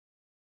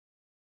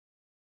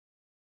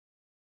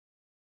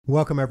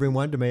Welcome,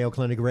 everyone, to Mayo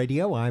Clinic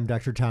Radio. I'm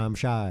Dr. Tom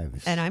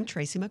Shives. And I'm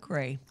Tracy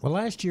McRae. Well,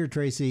 last year,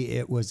 Tracy,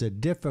 it was a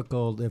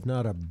difficult, if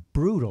not a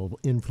brutal,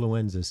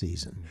 influenza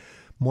season.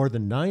 More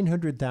than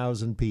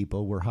 900,000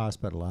 people were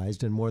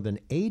hospitalized and more than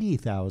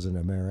 80,000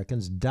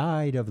 Americans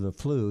died of the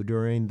flu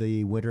during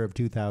the winter of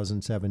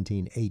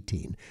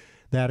 2017-18.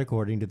 That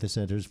according to the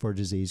Centers for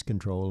Disease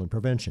Control and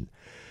Prevention.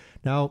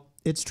 Now,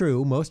 it's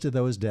true, most of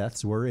those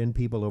deaths were in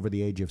people over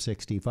the age of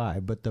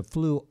 65, but the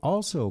flu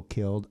also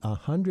killed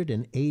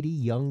 180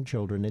 young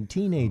children and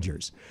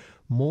teenagers,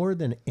 more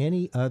than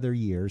any other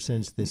year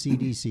since the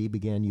CDC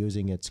began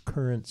using its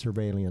current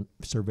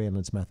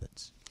surveillance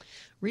methods.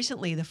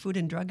 Recently, the Food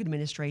and Drug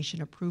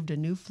Administration approved a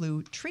new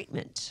flu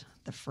treatment,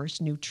 the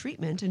first new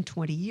treatment in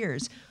 20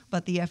 years.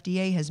 But the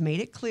FDA has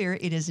made it clear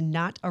it is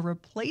not a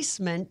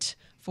replacement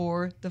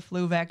for the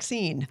flu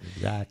vaccine.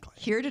 Exactly.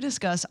 Here to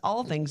discuss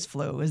all things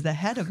flu is the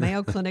head of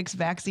Mayo Clinic's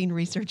Vaccine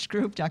Research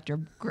Group, Dr.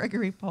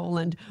 Gregory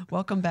Poland.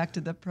 Welcome back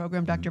to the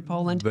program, Dr.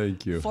 Poland.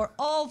 Thank you. For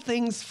all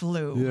things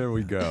flu. There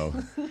we go.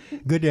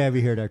 Good to have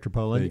you here, Dr.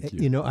 Poland. Thank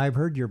you. You know, I've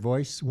heard your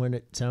voice when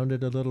it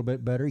sounded a little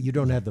bit better. You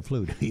don't have the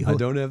flu, do you? I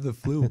don't have the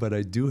flu, but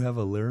I do have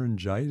a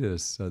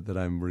laryngitis that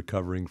I'm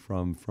recovering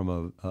from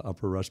a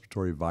upper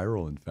respiratory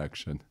viral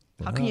infection.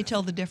 How can you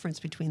tell the difference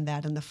between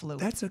that and the flu?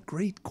 That's a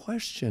great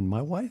question.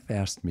 My wife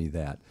asked me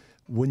that.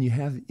 When you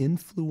have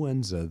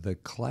influenza, the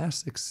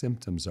classic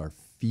symptoms are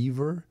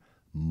fever,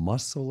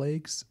 muscle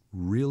aches,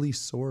 really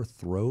sore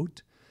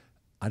throat.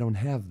 I don't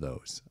have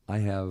those. I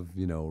have,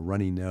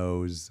 runny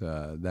nose,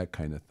 that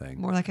kind of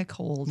thing. More like a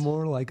cold.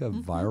 More like a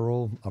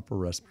viral upper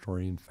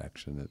respiratory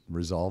infection that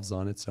resolves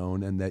on its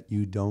own and that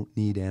you don't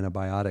need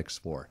antibiotics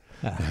for.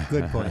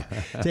 Good point.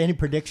 So any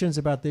predictions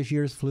about this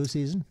year's flu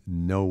season?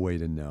 No way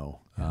to know.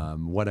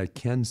 What I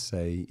can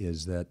say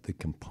is that the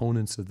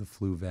components of the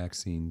flu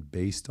vaccine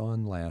based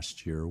on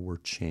last year were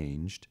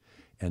changed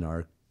and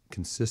are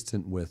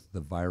consistent with the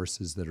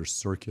viruses that are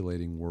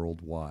circulating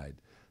worldwide.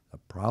 The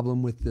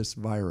problem with this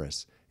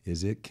virus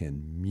is it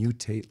can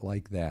mutate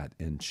like that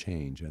and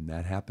change, and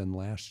that happened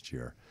last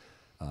year.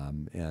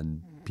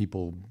 And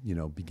people,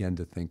 began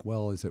to think,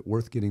 well, is it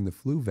worth getting the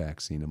flu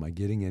vaccine? Am I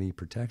getting any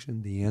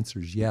protection? The answer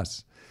is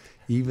yes.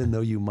 Even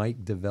though you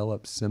might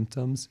develop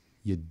symptoms,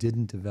 you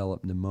didn't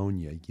develop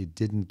pneumonia, you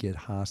didn't get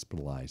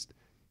hospitalized,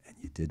 and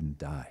you didn't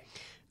die.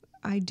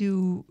 I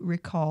do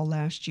recall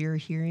last year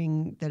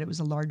hearing that it was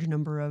a large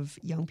number of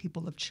young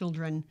people, of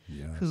children,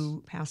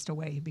 who passed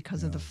away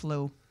because of the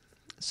flu.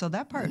 So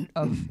that part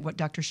of what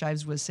Dr.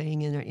 Shives was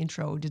saying in our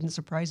intro didn't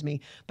surprise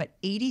me. But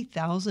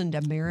 80,000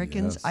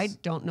 Americans, I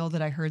don't know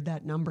that I heard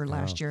that number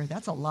last year.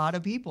 That's a lot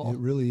of people. It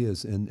really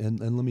is. And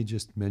let me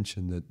just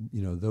mention that,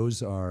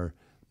 those are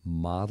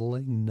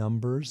modeling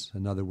numbers.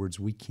 In other words,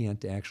 we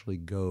can't actually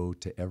go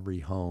to every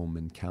home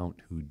and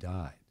count who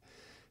died.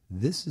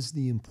 This is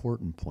the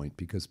important point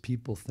because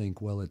people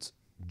think, well, it's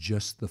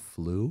just the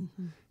flu,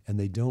 and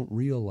they don't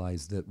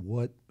realize that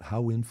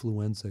how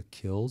influenza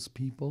kills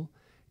people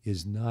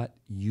is not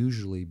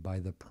usually by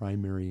the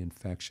primary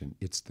infection.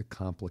 It's the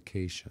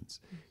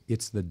complications.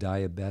 It's the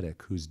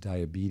diabetic whose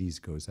diabetes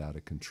goes out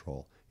of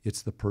control.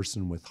 It's the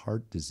person with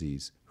heart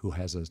disease who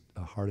has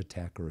a heart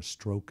attack or a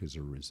stroke as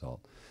a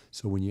result.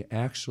 So when you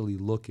actually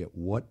look at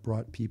what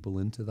brought people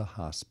into the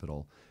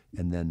hospital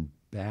and then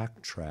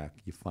backtrack,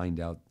 you find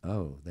out,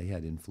 oh, they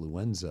had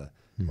influenza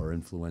or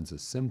influenza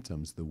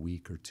symptoms the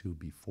week or two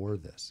before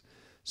this.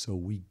 So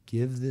we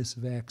give this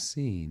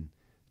vaccine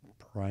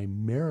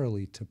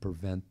primarily to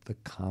prevent the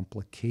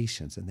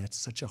complications. And that's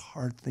such a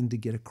hard thing to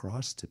get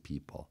across to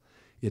people.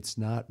 It's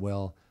not,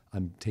 well,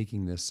 I'm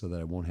taking this so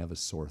that I won't have a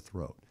sore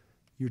throat.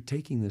 You're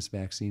taking this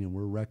vaccine and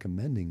we're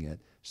recommending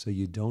it so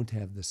you don't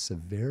have the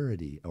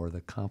severity or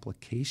the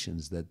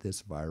complications that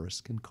this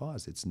virus can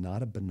cause. It's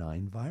not a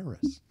benign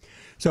virus.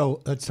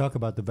 So let's talk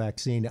about the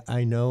vaccine.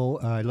 I know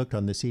I looked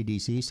on the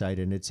CDC site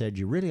and it said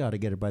you really ought to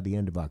get it by the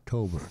end of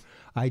October.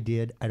 I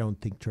did. I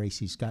don't think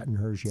Tracy's gotten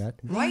hers yet.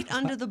 Right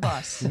under the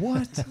bus.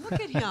 What?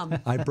 Look at him.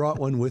 I brought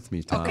one with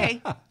me, Tom.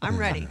 Okay, I'm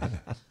ready.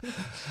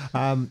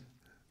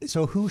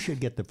 So who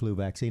should get the flu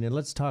vaccine? And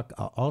let's talk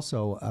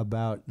also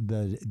about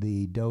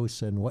the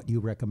dose and what you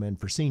recommend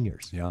for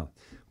seniors. Yeah.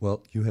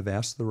 Well, you have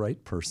asked the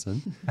right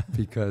person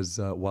because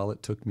while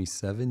it took me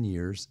 7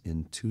 years,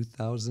 in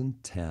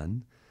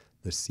 2010,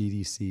 the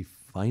CDC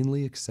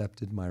finally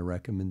accepted my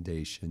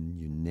recommendation,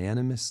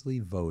 unanimously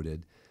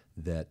voted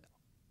that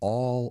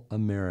all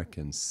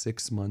Americans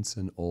 6 months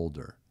and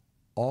older,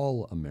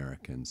 all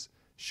Americans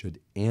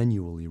should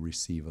annually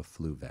receive a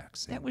flu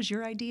vaccine. That was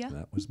your idea?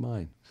 That was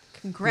mine.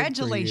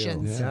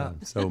 Congratulations. Yeah.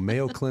 So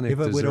Mayo Clinic If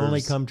it would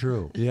only come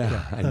true.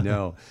 Yeah, I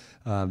know.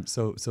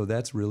 So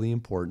that's really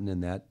important,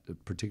 and that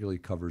particularly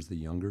covers the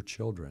younger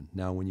children.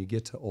 Now, when you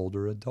get to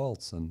older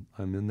adults, and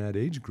I'm in that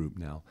age group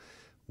now,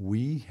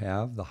 we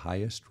have the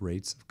highest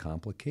rates of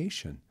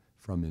complication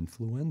from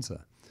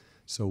influenza.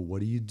 So what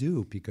do you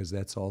do? Because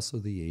that's also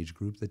the age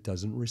group that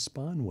doesn't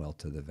respond well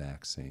to the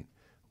vaccine.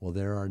 Well,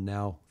 there are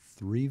now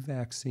 3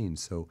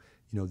 vaccines. So,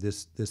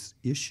 this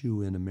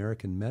issue in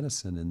American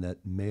medicine, and that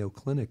Mayo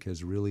Clinic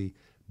has really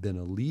been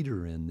a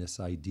leader in this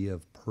idea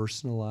of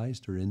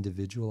personalized or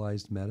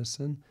individualized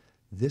medicine,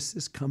 this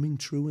is coming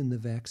true in the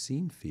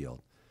vaccine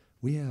field.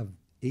 We have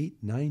 8,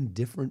 9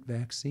 different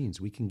vaccines.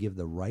 We can give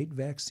the right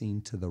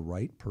vaccine to the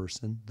right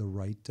person, the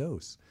right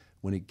dose.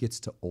 When it gets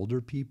to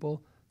older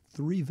people,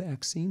 3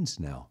 vaccines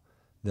now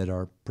that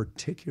are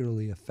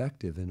particularly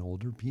effective in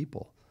older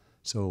people.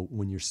 So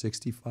when you're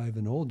 65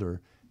 and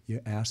older, you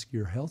ask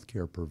your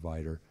healthcare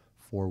provider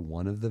for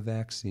one of the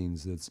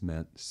vaccines that's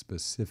meant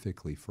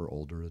specifically for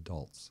older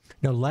adults.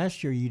 Now,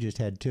 last year you just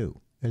had 2.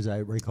 As I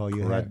recall,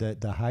 you Correct. had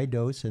the high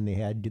dose and they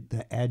had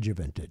the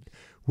adjuvanted,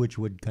 which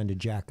would kind of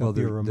jack up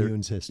your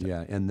immune system.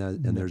 Yeah, and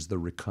there's the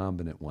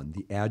recombinant one.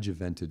 The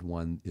adjuvanted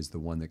one is the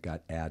one that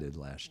got added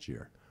last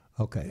year.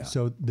 Okay, Yeah.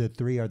 so the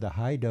 3 are the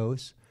high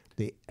dose,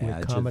 the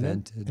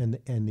recombinant, Adjuvanted.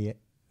 and the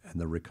And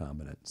the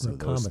recombinant. So recombinant.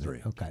 those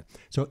 3. Okay,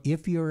 so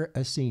if you're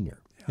a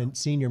senior, and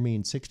senior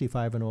means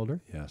 65 and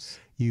older, Yes,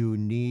 you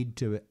need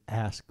to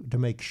ask to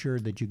make sure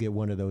that you get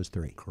one of those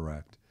 3.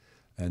 correct.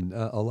 And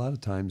a lot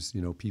of times,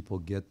 people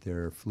get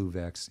their flu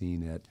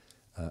vaccine at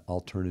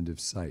alternative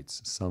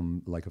sites.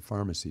 Some, like a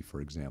pharmacy,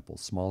 for example.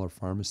 Smaller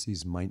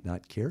pharmacies might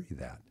not carry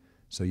that.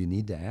 So you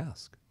need to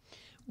ask.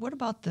 What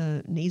about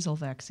the nasal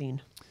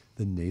vaccine?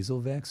 The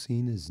nasal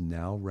vaccine is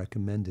now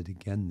recommended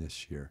again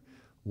this year.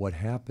 What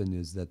happened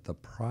is that the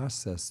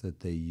process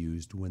that they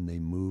used when they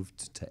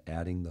moved to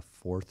adding the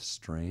 4th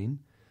strain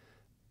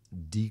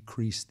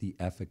decreased the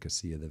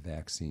efficacy of the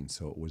vaccine,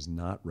 so it was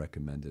not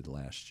recommended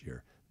last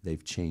year.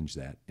 They've changed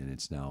that, and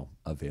it's now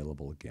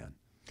available again.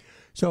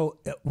 So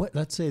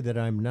let's say that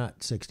I'm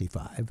not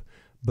 65,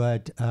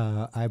 but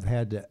I've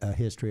had a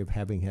history of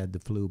having had the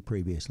flu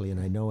previously, and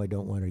I know I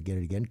don't want to get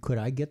it again. Could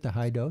I get the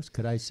high dose?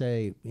 Could I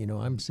say,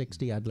 I'm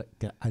 60, I'd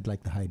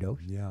like the high dose?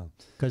 Yeah.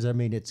 Because,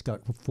 it's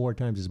got 4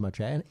 times as much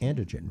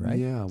antigen, right?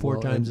 Yeah.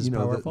 4 times as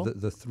powerful?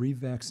 The 3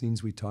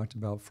 vaccines we talked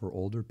about for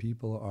older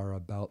people are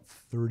about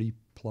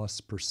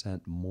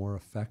 30+% more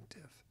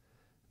effective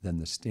than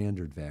the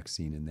standard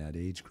vaccine in that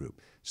age group.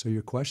 So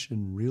your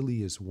question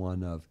really is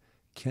one of,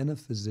 can a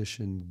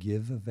physician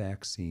give a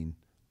vaccine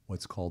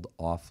what's called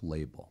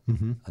off-label?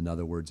 Mm-hmm. In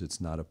other words, it's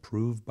not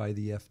approved by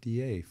the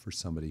FDA for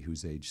somebody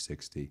who's age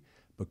 60,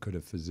 but could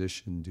a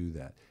physician do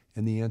that?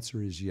 And the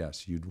answer is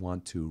yes. You'd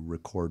want to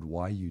record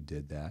why you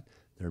did that.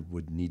 There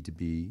would need to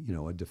be,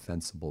 a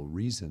defensible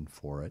reason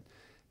for it.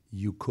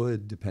 You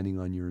could, depending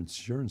on your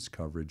insurance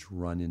coverage,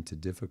 run into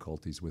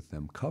difficulties with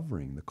them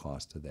covering the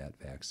cost of that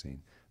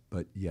vaccine.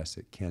 But yes,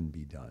 it can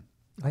be done.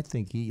 I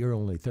think you're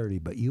only 30,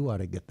 but you ought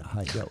to get the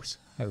high dose.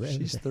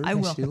 She's 30. I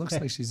will. She looks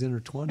like she's in her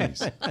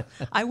 20s.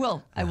 I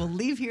will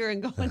leave here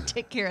and go and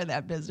take care of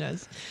that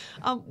business.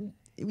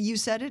 You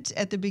said it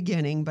at the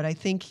beginning, but I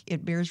think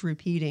it bears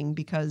repeating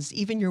because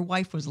even your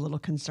wife was a little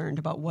concerned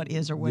about what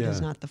is or what is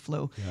not the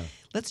flu. Yeah.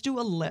 Let's do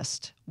a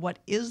list. What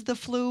is the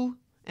flu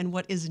and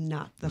what is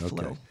not the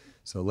flu?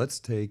 So let's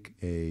take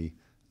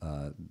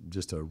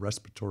just a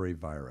respiratory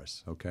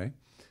virus, okay?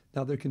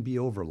 Now, there can be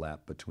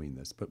overlap between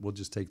this, but we'll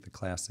just take the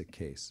classic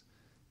case.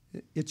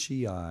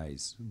 Itchy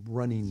eyes,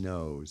 runny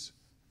nose,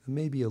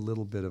 maybe a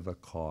little bit of a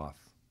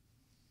cough.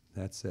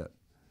 That's it.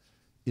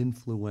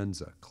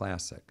 Influenza,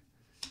 classic.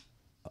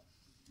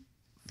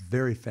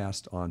 Very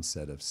fast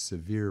onset of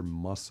severe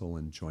muscle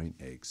and joint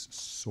aches,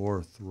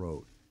 sore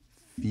throat,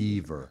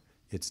 fever.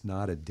 It's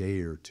not a day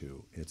or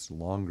 2. It's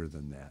longer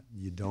than that.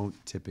 You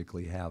don't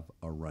typically have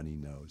a runny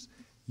nose.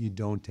 You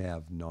don't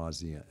have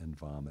nausea and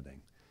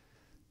vomiting.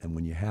 And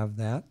when you have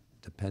that,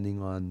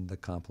 depending on the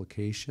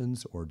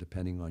complications or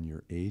depending on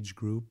your age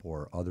group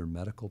or other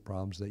medical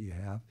problems that you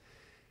have,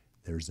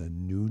 there's a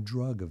new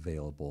drug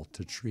available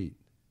to treat.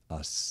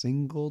 A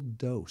single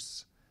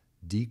dose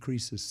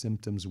decreases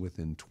symptoms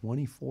within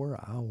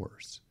 24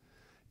 hours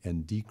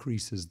and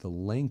decreases the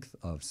length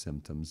of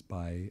symptoms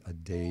by a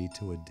day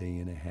to a day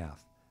and a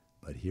half.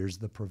 But here's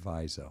the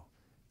proviso.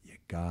 You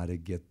gotta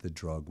get the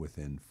drug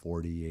within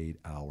 48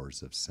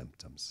 hours of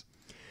symptoms.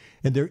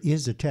 And there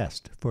is a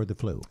test for the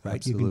flu, right?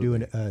 Absolutely. You can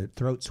do a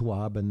throat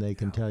swab, and they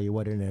can tell you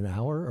what in an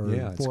hour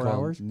or 4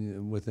 hours.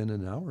 Within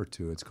an hour or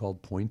 2. It's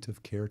called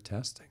point-of-care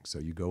testing. So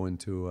you go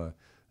into a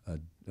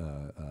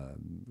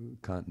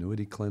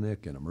continuity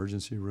clinic, an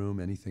emergency room,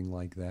 anything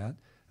like that,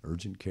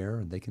 urgent care,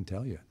 and they can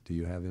tell you, do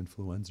you have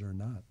influenza or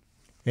not?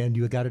 And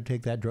you got to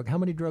take that drug. How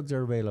many drugs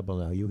are available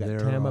now? You got There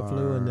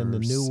Tamiflu, and then the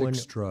new one,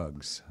 6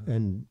 drugs.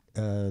 and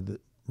the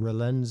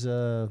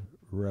Relenza,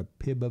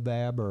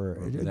 Hpv, or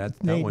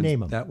name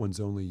them. That one's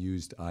only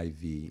used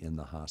IV in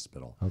the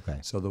hospital. Okay.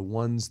 So the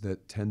ones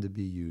that tend to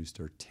be used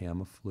are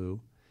Tamiflu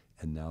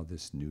and now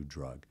this new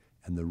drug.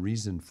 And the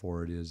reason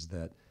for it is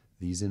that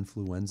these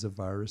influenza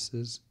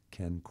viruses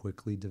can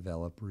quickly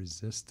develop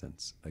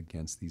resistance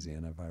against these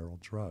antiviral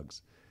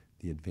drugs.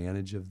 The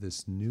advantage of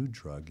this new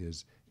drug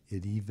is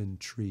it even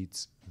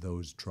treats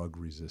those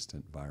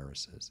drug-resistant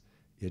viruses.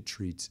 It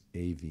treats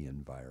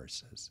avian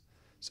viruses.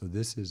 So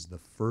this is the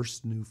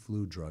first new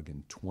flu drug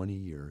in 20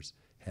 years,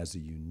 has a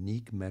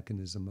unique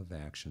mechanism of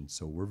action,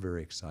 so we're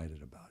very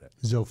excited about it.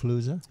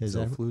 Zofluza?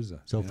 Zofluza.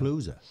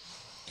 Zofluza.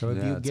 So if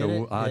Yeah, you it's get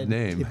an it, odd and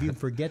name. if you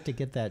forget to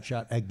get that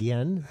shot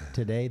again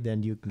today,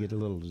 then you can get a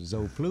little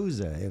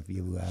Zofluza if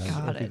you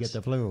get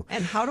the flu.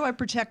 And how do I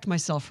protect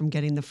myself from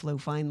getting the flu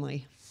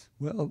finally?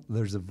 Well,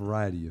 there's a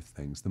variety of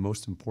things. The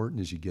most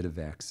important is you get a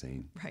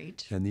vaccine.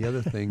 Right. And the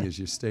other thing is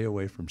you stay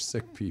away from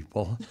sick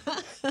people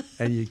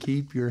and you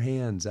keep your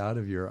hands out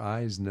of your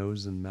eyes,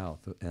 nose, and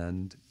mouth,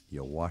 and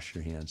you wash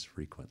your hands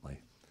frequently.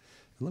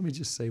 And let me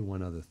just say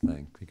one other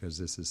thing, because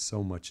this is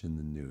so much in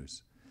the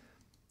news.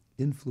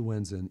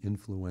 Influenza and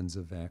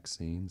influenza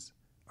vaccines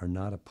are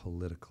not a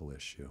political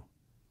issue.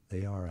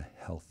 They are a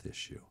health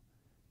issue.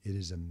 It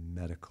is a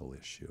medical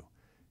issue.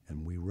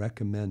 And we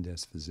recommend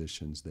as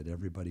physicians that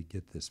everybody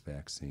get this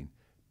vaccine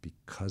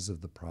because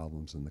of the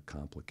problems and the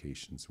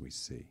complications we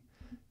see.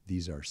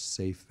 These are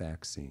safe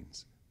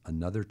vaccines.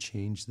 Another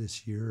change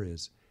this year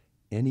is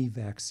any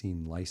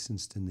vaccine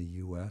licensed in the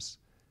U.S.,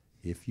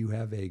 if you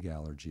have egg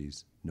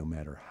allergies, no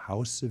matter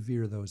how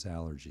severe those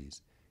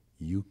allergies,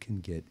 you can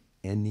get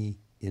any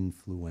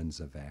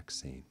influenza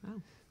vaccine.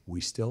 Wow.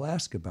 We still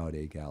ask about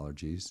egg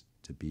allergies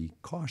to be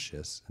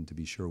cautious and to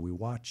be sure we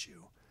watch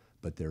you,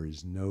 but there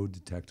is no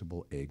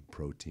detectable egg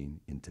protein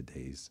in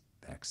today's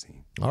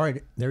vaccine. All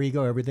right, there you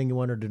go. Everything you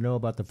wanted to know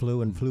about the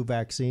flu and flu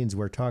vaccines.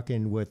 We're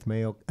talking with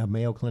a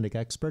Mayo Clinic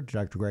expert,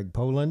 Dr. Greg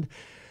Poland.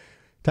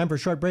 Time for a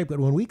short break, but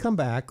when we come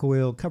back,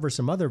 we'll cover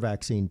some other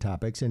vaccine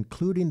topics,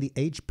 including the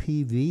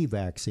HPV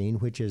vaccine,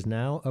 which is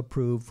now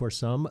approved for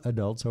some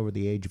adults over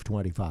the age of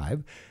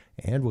 25.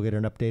 And we'll get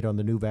an update on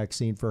the new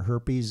vaccine for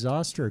herpes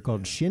zoster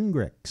called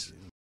Shingrix.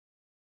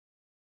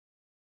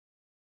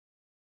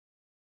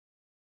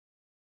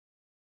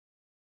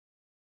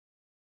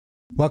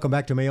 Welcome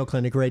back to Mayo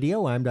Clinic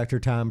Radio. I'm Dr.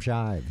 Tom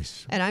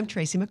Shives. And I'm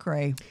Tracy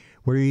McRae.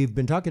 We've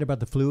been talking about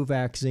the flu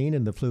vaccine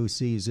and the flu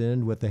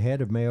season with the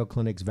head of Mayo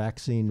Clinic's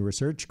Vaccine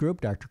Research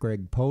Group, Dr.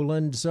 Greg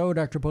Poland. So,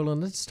 Dr.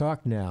 Poland, let's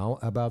talk now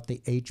about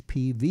the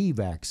HPV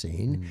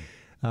vaccine.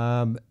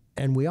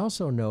 And we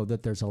also know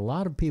that there's a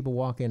lot of people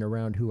walking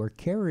around who are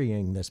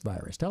carrying this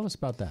virus. Tell us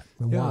about that.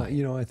 And Yeah, why?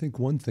 you know, I think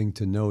one thing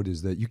to note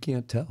is that you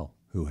can't tell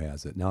who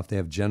has it. Now, if they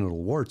have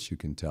genital warts, you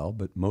can tell,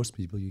 but most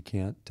people you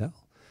can't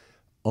tell.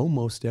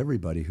 Almost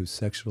everybody who's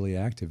sexually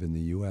active in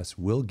the U.S.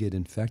 will get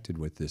infected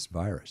with this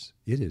virus.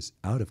 It is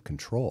out of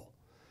control.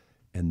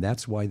 And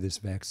that's why this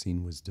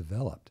vaccine was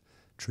developed.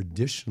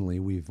 Traditionally,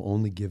 we've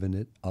only given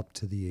it up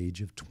to the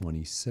age of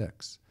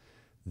 26.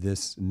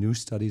 New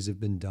studies have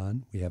been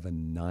done. We have a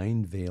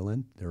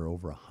 9-valent. There are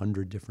over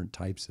 100 different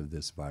types of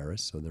this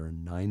virus, so there are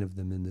 9 of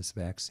them in this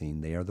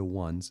vaccine. They are the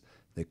ones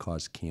that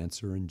cause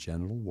cancer and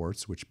genital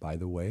warts, which, by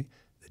the way,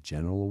 the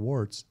genital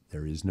warts,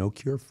 there is no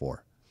cure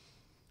for.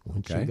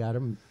 Once you got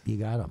them, you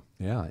got them.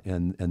 Yeah,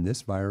 and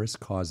this virus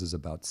causes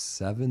about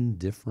 7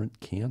 different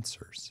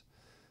cancers.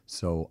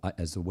 So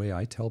as the way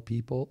I tell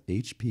people,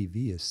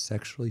 HPV is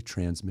sexually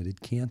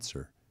transmitted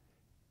cancer,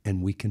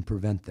 and we can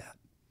prevent that.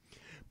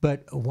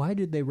 But why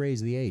did they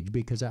raise the age?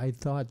 Because I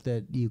thought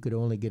that you could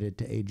only get it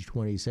to age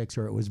 26,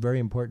 or it was very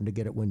important to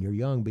get it when you're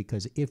young,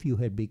 because if you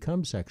had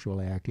become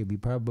sexually active, you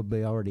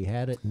probably already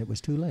had it and it was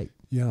too late.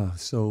 Yeah,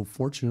 so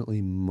fortunately,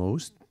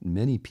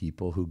 many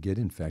people who get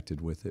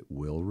infected with it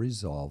will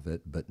resolve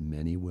it, but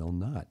many will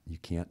not. You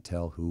can't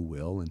tell who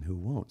will and who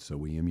won't, so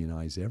we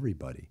immunize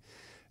everybody.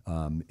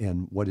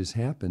 And what has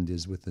happened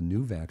is with the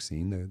new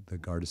vaccine, the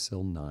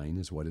Gardasil 9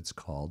 is what it's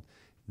called,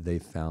 they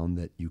found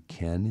that you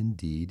can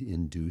indeed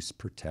induce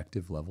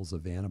protective levels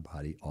of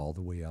antibody all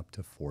the way up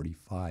to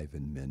 45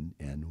 in men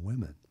and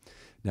women.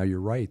 Now,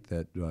 you're right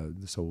that,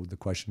 so the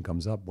question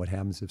comes up, what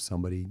happens if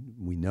somebody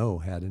we know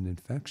had an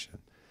infection?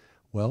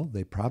 Well,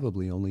 they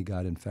probably only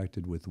got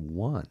infected with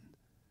one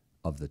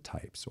of the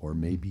types, or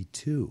maybe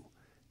 2.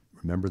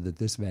 Remember that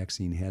this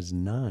vaccine has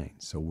 9,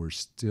 so we're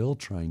still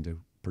trying to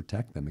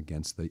protect them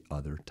against the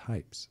other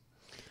types.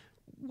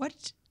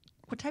 What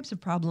types of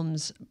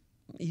problems?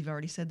 You've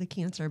already said the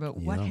cancer, but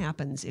what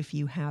happens if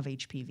you have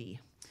HPV?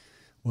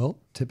 Well,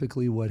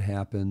 typically what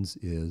happens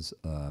is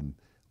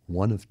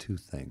one of 2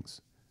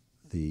 things.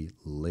 The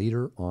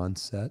later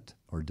onset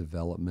or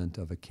development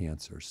of a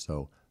cancer.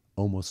 So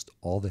almost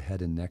all the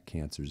head and neck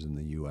cancers in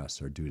the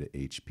U.S. are due to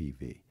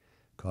HPV.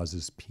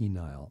 Causes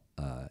penile,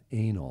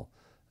 anal,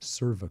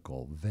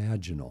 cervical,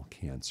 vaginal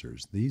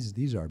cancers.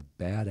 These are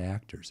bad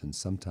actors and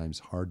sometimes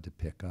hard to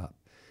pick up.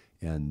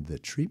 And the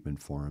treatment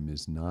for them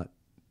is not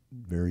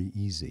very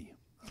easy.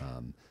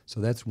 So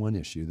that's one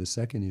issue. The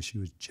second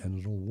issue is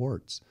genital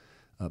warts.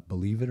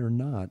 Believe it or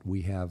not,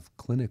 we have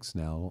clinics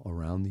now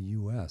around the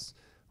U.S.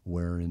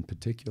 where, in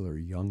particular,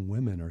 young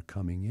women are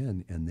coming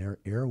in and their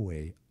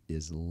airway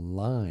is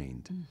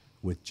lined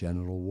with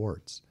genital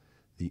warts.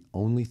 The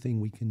only thing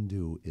we can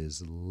do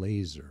is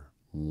laser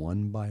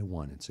one by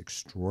one. It's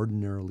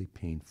extraordinarily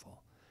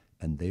painful,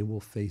 and they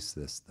will face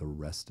this the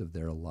rest of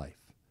their life.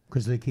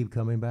 Because they keep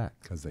coming back.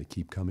 Because they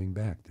keep coming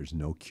back. There's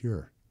no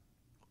cure.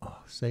 Oh,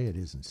 say it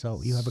isn't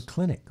so. You have a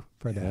clinic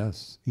for that.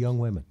 Yes. Young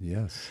women.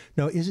 Yes.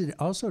 Now, is it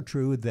also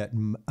true that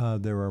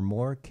there are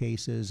more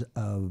cases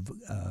of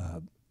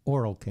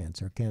oral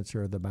cancer,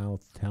 cancer of the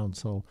mouth,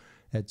 tonsil,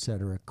 et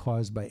cetera,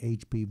 caused by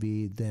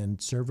HPV than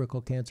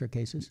cervical cancer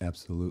cases?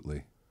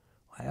 Absolutely.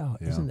 Wow,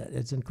 isn't it?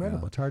 It's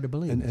incredible. Yeah. It's hard to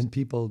believe. And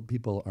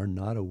people are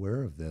not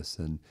aware of this.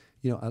 And,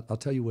 I'll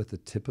tell you what the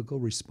typical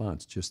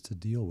response just to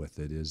deal with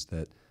it is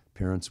that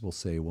parents will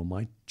say, well,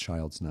 my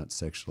child's not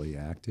sexually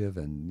active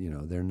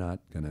and, they're not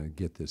going to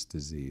get this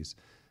disease.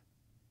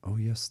 Oh,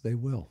 yes, they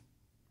will.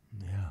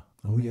 Yeah.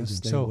 Oh, yes,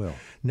 they will.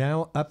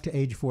 Now up to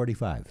age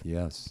 45.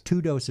 Yes.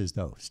 2 doses,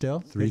 though,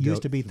 still? It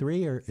used to be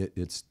 3? Or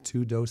It's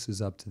 2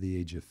 doses up to the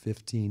age of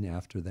 15.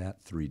 After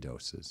that, 3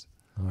 doses.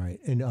 All right.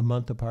 And a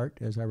month apart,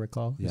 as I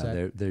recall?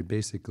 Yeah, they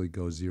basically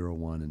go 0,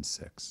 1, and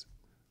 6.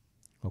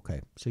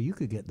 Okay. So you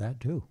could get that,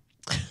 too.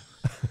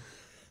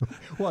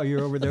 While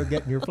you're over there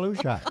getting your flu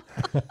shot.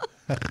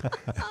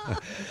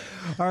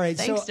 All right.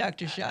 Thanks,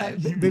 Dr.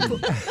 Shives.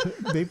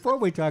 Before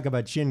we talk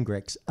about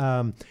Shingrix,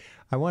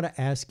 I want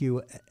to ask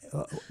you,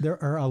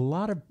 there are a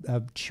lot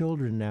of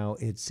children now,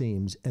 it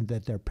seems, and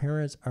that their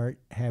parents aren't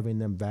having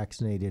them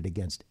vaccinated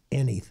against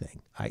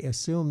anything. I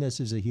assume this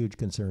is a huge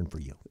concern for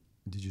you.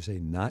 Did you say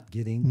not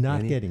getting?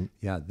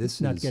 Yeah,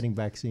 not getting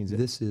vaccines.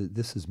 This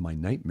is my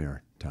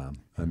nightmare, Tom.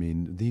 I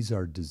mean, these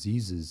are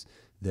diseases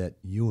that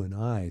you and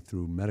I,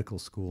 through medical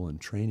school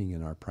and training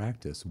in our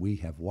practice, we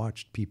have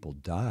watched people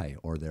die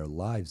or their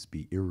lives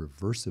be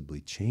irreversibly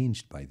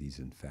changed by these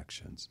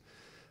infections.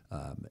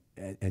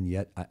 And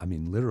yet, I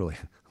mean,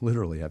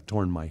 literally, I've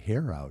torn my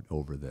hair out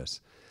over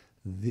this.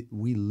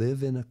 We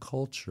live in a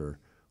culture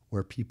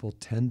where people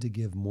tend to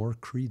give more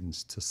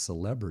credence to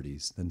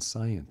celebrities than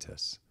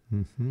scientists.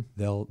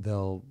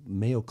 Mm-hmm.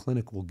 Mayo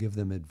Clinic will give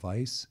them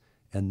advice,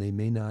 and they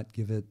may not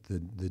give it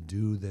the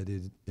due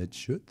that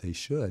they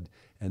should,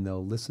 and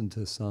they'll listen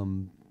to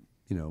some,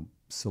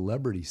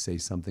 celebrity say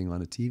something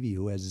on a TV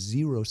who has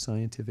 0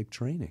 scientific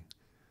training.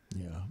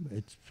 Yeah,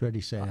 it's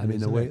pretty sad. I mean,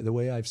 the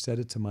way I've said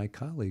it to my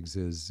colleagues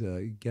is,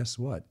 guess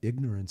what?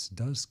 Ignorance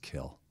does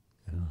kill.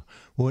 Yeah.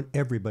 Well,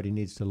 everybody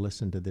needs to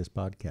listen to this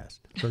podcast,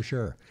 for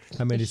sure.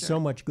 I mean, it's so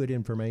much good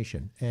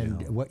information,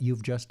 and what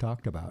you've just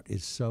talked about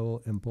is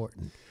so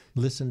important.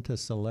 Listen to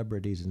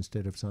celebrities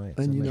instead of science.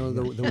 And I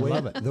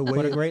love it.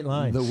 What a great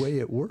line. The way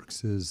it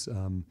works is...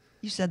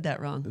 You said that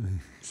wrong.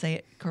 Say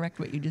it. Correct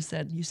what you just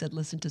said. You said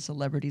listen to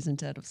celebrities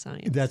instead of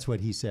science. That's what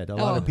he said. A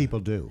lot of people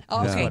do.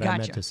 Oh, That's okay, what gotcha. I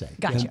meant to say.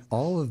 Gotcha. And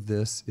all of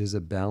this is a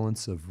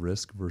balance of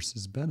risk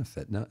versus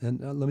benefit. Now,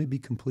 let me be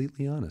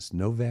completely honest.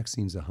 No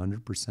vaccine's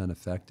 100%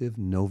 effective.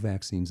 No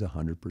vaccine's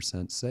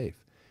 100%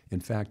 safe.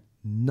 In fact,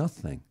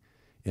 nothing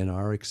in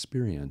our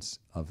experience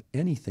of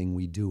anything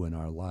we do in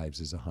our lives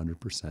is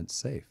 100%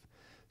 safe.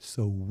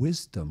 So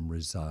wisdom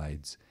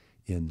resides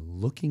in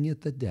looking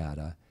at the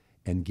data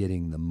and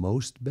getting the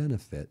most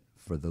benefit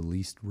for the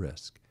least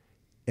risk.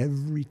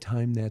 Every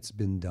time that's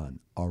been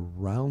done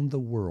around the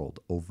world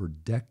over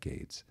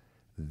decades,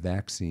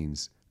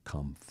 vaccines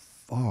come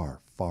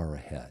far, far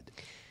ahead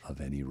of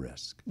any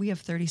risk. We have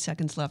 30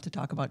 seconds left to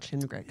talk about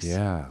Shingrix.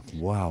 Yeah,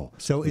 wow.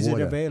 So is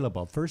it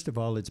available? First of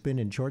all, it's been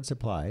in short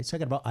supply.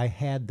 Second of all, I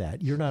had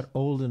that. You're not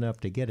old enough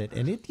to get it,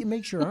 and it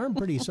makes your arm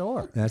pretty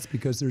sore. That's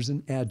because there's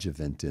an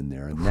adjuvant in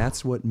there, and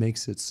that's what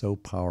makes it so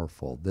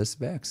powerful. This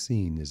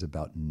vaccine is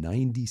about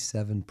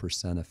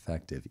 97%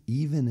 effective,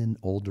 even in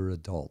older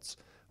adults,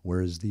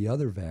 whereas the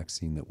other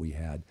vaccine that we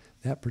had,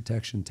 that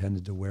protection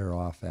tended to wear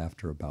off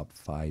after about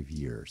 5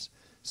 years.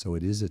 So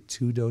it is a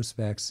 2-dose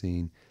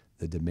vaccine.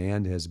 The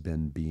demand has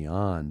been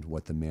beyond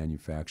what the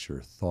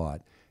manufacturer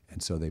thought,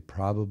 and so they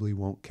probably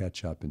won't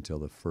catch up until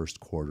the first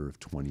quarter of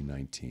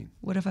 2019.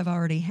 What if I've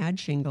already had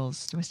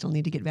shingles? Do I still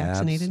need to get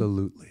vaccinated?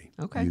 Absolutely.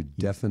 Okay. You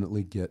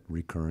definitely get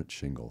recurrent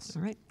shingles.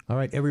 All right. All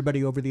right,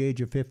 everybody over the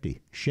age of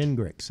 50.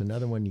 Shingrix,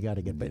 another one you got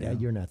to get,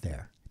 but you're not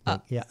there.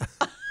 Yeah.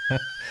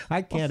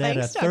 I can't add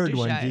a third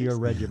one to your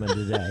regimen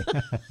today.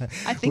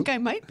 I think I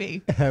might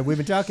be. We've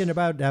been talking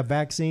about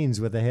vaccines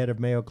with the head of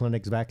Mayo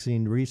Clinic's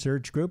Vaccine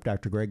Research Group,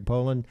 Dr. Greg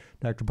Poland.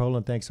 Dr.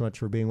 Poland, thanks so much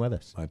for being with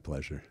us. My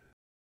pleasure.